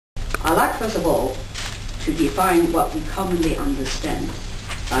I'd like, first of all, to define what we commonly understand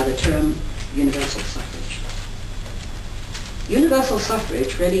by the term universal suffrage. Universal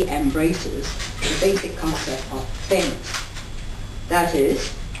suffrage really embraces the basic concept of fairness. That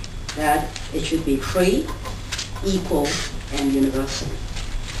is, that it should be free, equal, and universal.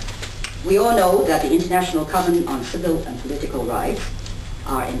 We all know that the International Covenant on Civil and Political Rights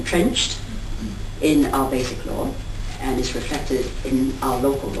are entrenched in our basic law and is reflected in our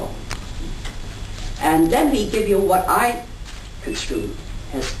local law. And let me give you what I construe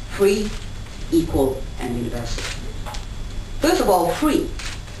as free, equal, and universal. First of all, free.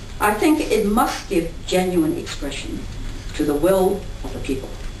 I think it must give genuine expression to the will of the people,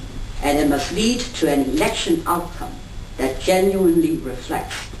 and it must lead to an election outcome that genuinely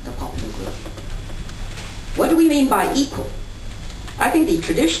reflects the popular will. What do we mean by equal? I think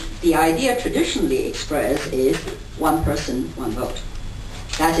the idea traditionally expressed is one person, one vote.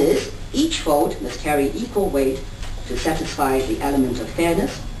 That is, each vote must carry equal weight to satisfy the element of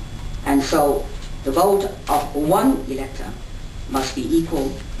fairness, and so the vote of one elector must be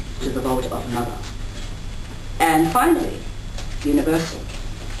equal to the vote of another. And finally, universal.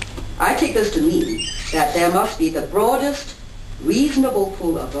 I take this to mean that there must be the broadest reasonable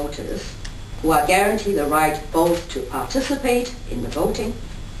pool of voters who are guaranteed the right both to participate in the voting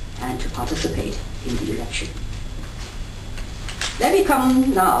and to participate in the election. Let me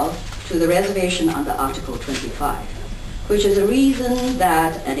come now to the reservation under Article 25, which is a reason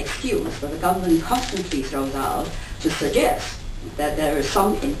that an excuse that the government constantly throws out to suggest that there is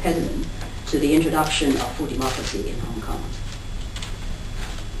some impediment to the introduction of full democracy in Hong Kong.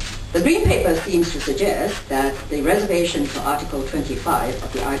 The Green Paper seems to suggest that the reservation for Article 25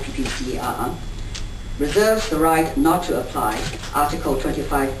 of the IPPCR reserves the right not to apply Article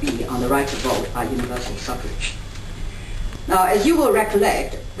 25B on the right to vote by universal suffrage. Now, as you will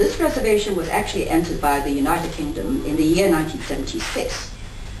recollect, this reservation was actually entered by the United Kingdom in the year 1976.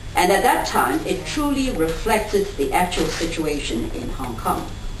 And at that time, it truly reflected the actual situation in Hong Kong.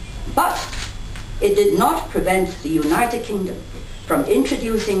 But it did not prevent the United Kingdom from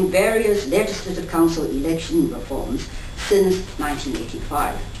introducing various legislative council election reforms since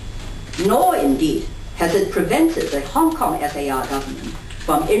 1985. Nor, indeed, has it prevented the Hong Kong SAR government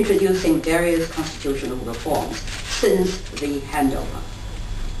from introducing various constitutional reforms since the handover.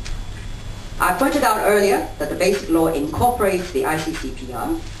 I pointed out earlier that the Basic Law incorporates the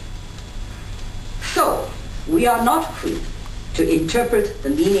ICCPR. So, we are not free to interpret the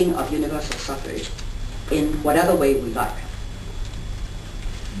meaning of universal suffrage in whatever way we like.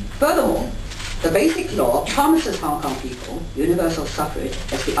 Furthermore, the Basic Law promises Hong Kong people universal suffrage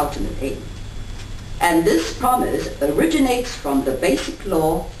as the ultimate aim. And this promise originates from the Basic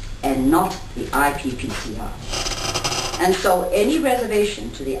Law and not the IPPCR. And so any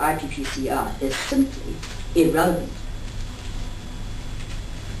reservation to the IPPCR is simply irrelevant.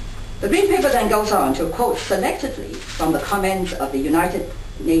 The Green Paper then goes on to quote selectively from the comments of the United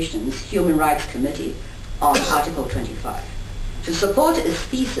Nations Human Rights Committee on Article 25 to support its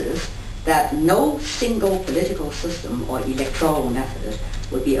thesis that no single political system or electoral method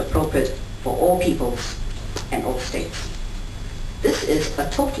would be appropriate for all peoples and all states. This is a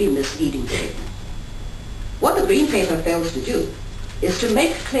totally misleading statement. What the Green Paper fails to do is to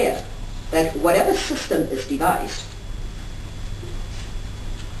make clear that whatever system is devised,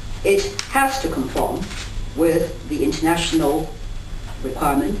 it has to conform with the international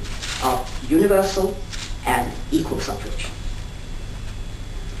requirement of universal and equal suffrage.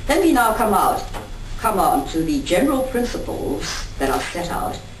 Let me now come on to the general principles that are set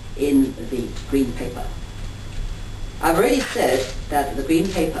out in the Green Paper. I've already said that the Green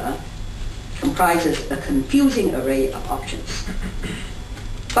Paper comprises a confusing array of options.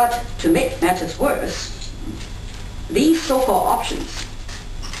 But to make matters worse, these so-called options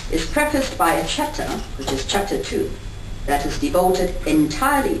is prefaced by a chapter, which is Chapter 2, that is devoted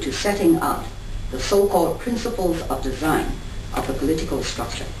entirely to setting out the so-called principles of design of the political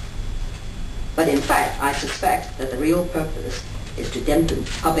structure. But in fact, I suspect that the real purpose is to dampen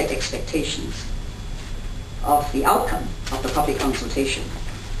public expectations of the outcome of the public consultation.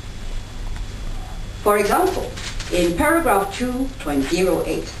 For example, in paragraph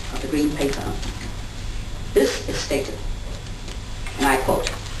 2.08 of the Green Paper, this is stated, and I quote,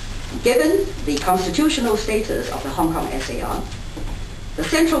 "Given the constitutional status of the Hong Kong SAR, the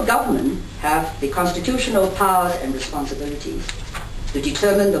central government have the constitutional powers and responsibilities to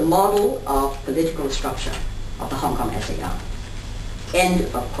determine the model of political structure of the Hong Kong SAR." End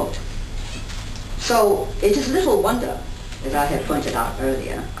of quote. So it is little wonder, as I had pointed out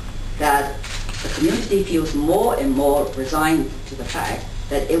earlier, that the community feels more and more resigned to the fact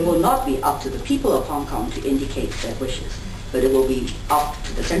that it will not be up to the people of Hong Kong to indicate their wishes, but it will be up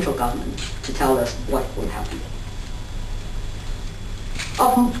to the central government to tell us what will happen.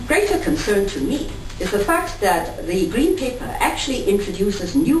 Of greater concern to me is the fact that the Green Paper actually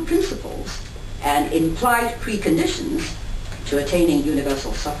introduces new principles and implied preconditions to attaining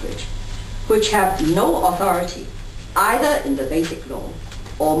universal suffrage, which have no authority either in the Basic Law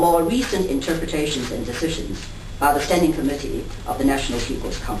or more recent interpretations and decisions by the Standing Committee of the National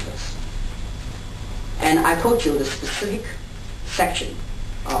People's Congress. And I quote you the specific section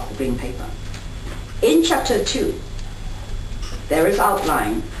of the Green Paper. In Chapter 2, there is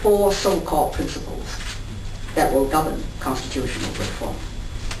outlined 4 so-called principles that will govern constitutional reform.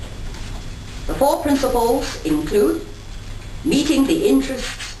 The 4 principles include meeting the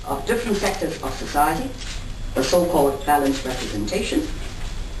interests of different sectors of society, the so-called balanced representation,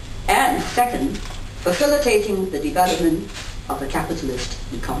 and second, facilitating the development of the capitalist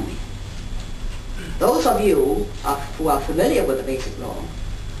economy. Those of you who are familiar with the Basic Law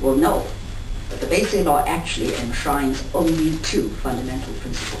will know that the Basic Law actually enshrines only 2 fundamental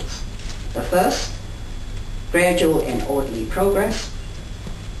principles. The first, gradual and orderly progress,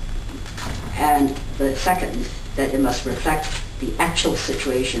 and the second, that it must reflect the actual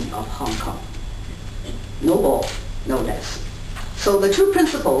situation of Hong Kong. No more, no less. So the 2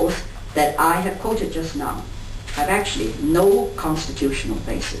 principles that I have quoted just now have actually no constitutional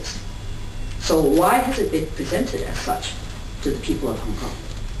basis. So why has it been presented as such to the people of Hong Kong?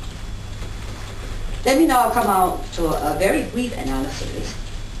 Let me now come out to a very brief analysis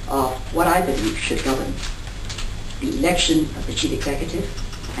of what I believe should govern the election of the Chief Executive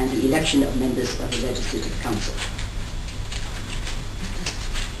and the election of members of the Legislative Council.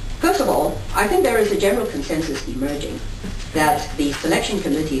 First of all, I think there is a general consensus emerging that the selection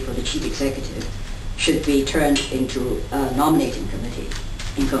committee for the Chief Executive should be turned into a nominating committee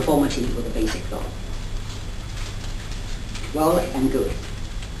in conformity with the Basic Law. Well and good.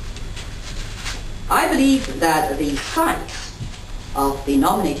 I believe that the size of the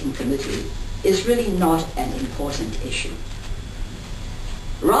nominating committee is really not an important issue.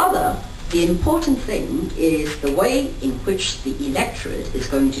 Rather, the important thing is the way in which the electorate is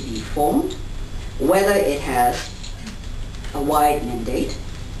going to be formed, whether it has a wide mandate,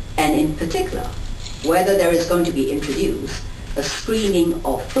 and in particular, whether there is going to be introduced a screening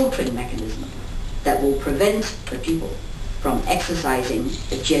or filtering mechanism that will prevent the people from exercising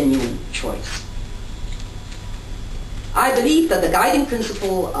a genuine choice. I believe that the guiding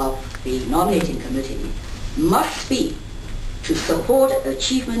principle of the nominating committee must be to support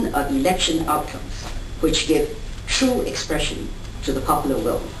achievement of election outcomes which give true expression to the popular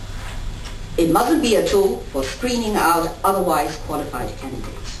will. It mustn't be a tool for screening out otherwise qualified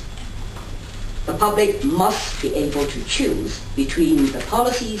candidates. The public must be able to choose between the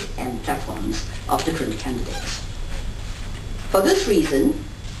policies and platforms of different candidates. For this reason,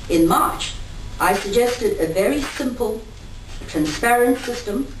 in March, I suggested a very simple, transparent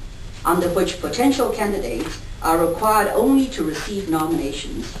system under which potential candidates are required only to receive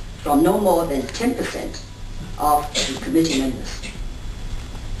nominations from no more than 10% of the committee members.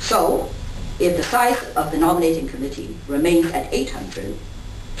 So, if the size of the nominating committee remains at 800,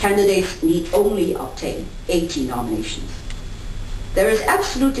 candidates need only obtain 80 nominations. There is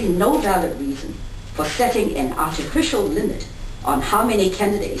absolutely no valid reason for setting an artificial limit on how many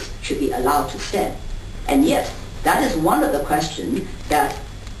candidates should be allowed to stand. And yet, that is one of the questions that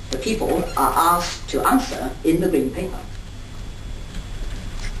the people are asked to answer in the Green Paper.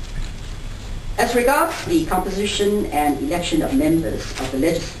 As regards the composition and election of members of the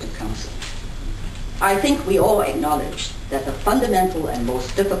Legislative Council, I think we all acknowledge that the fundamental and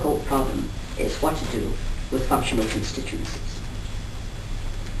most difficult problem is what to do with functional constituencies.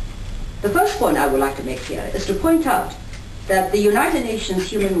 The first point I would like to make here is to point out that the United Nations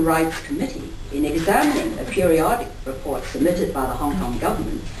Human Rights Committee, in examining a periodic report submitted by the Hong Kong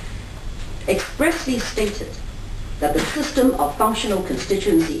government, expressly stated that the system of functional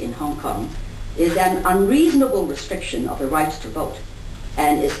constituency in Hong Kong is an unreasonable restriction of the right to vote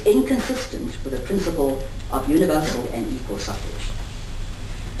and is inconsistent with the principle of universal and equal suffrage.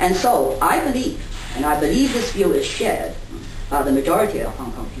 And so I believe, and I believe this view is shared by the majority of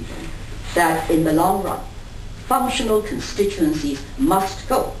Hong Kong people, that in the long run, functional constituencies must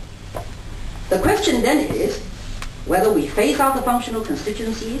go. The question then is whether we phase out the functional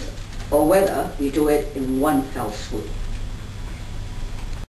constituencies or whether we do it in one fell swoop.